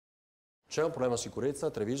C'è un problema di sicurezza a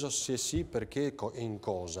Treviso? Se sì, perché e in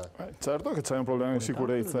cosa? Certo che c'è un problema di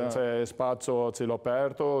sicurezza, c'è spaccio a cielo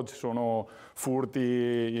aperto, ci sono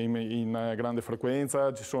furti in grande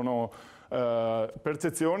frequenza, ci sono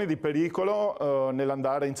percezioni di pericolo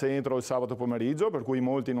nell'andare in centro il sabato pomeriggio, per cui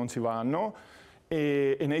molti non ci vanno.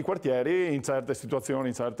 E nei quartieri, in certe situazioni,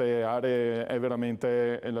 in certe aree,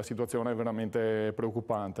 la situazione è veramente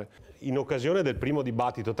preoccupante. In occasione del primo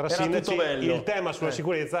dibattito tra sindaci, il tema sulla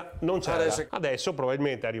sicurezza non c'era. Adesso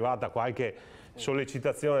probabilmente è arrivata qualche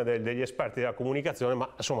sollecitazione degli esperti della comunicazione, ma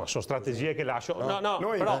insomma sono strategie che lascio.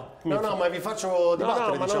 Ma vi faccio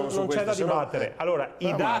dibattere, non c'è da dibattere. Allora,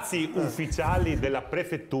 i dati ufficiali della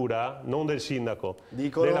prefettura, non del sindaco,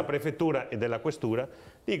 della prefettura e della questura,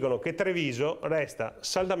 dicono che Treviso resta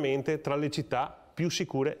saldamente tra le città più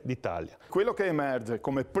sicure d'Italia. Quello che emerge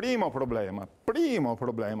come primo problema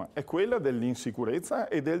è quello dell'insicurezza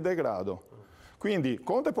e del degrado. Quindi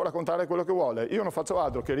Conte può raccontare quello che vuole, io non faccio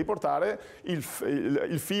altro che riportare il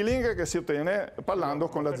feeling che si ottiene parlando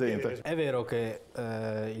con la gente. È vero che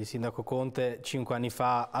il sindaco Conte 5 anni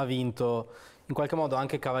fa ha vinto in qualche modo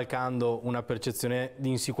anche cavalcando una percezione di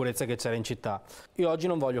insicurezza che c'era in città. Io oggi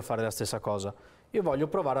non voglio fare la stessa cosa, io voglio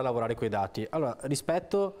provare a lavorare coi dati. Allora,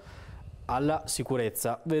 rispetto alla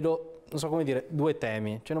sicurezza vedo, non so come dire, due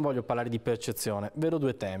temi, cioè non voglio parlare di percezione, vedo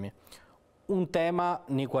due temi. Un tema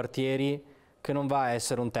nei quartieri che non va a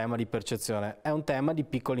essere un tema di percezione, è un tema di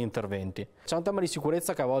piccoli interventi. C'è un tema di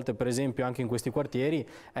sicurezza che a volte, per esempio, anche in questi quartieri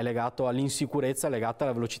è legato all'insicurezza, legata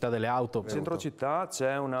alla velocità delle auto. In centro città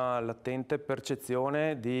c'è una latente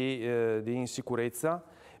percezione di insicurezza,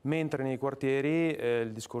 mentre nei quartieri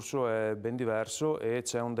il discorso è ben diverso e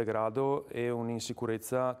c'è un degrado e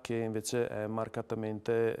un'insicurezza che invece è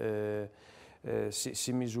marcatamente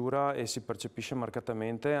si misura e si percepisce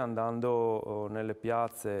marcatamente andando nelle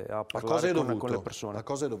piazze a parlare con le persone. A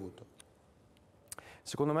cosa è dovuto?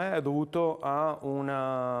 Secondo me è dovuto a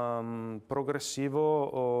un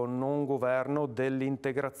progressivo non governo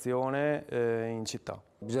dell'integrazione in città.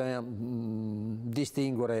 Bisogna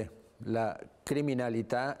distinguere la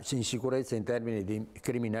criminalità, insicurezza in termini di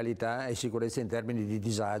criminalità e sicurezza in termini di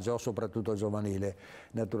disagio, soprattutto giovanile,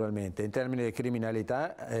 naturalmente. In termini di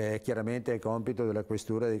criminalità chiaramente è compito della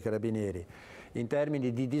questura dei carabinieri. In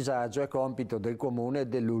termini di disagio è compito del comune e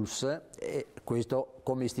dell'ULSS, e questo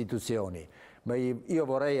come istituzioni. Ma io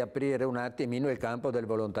vorrei aprire un attimino il campo del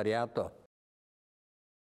volontariato.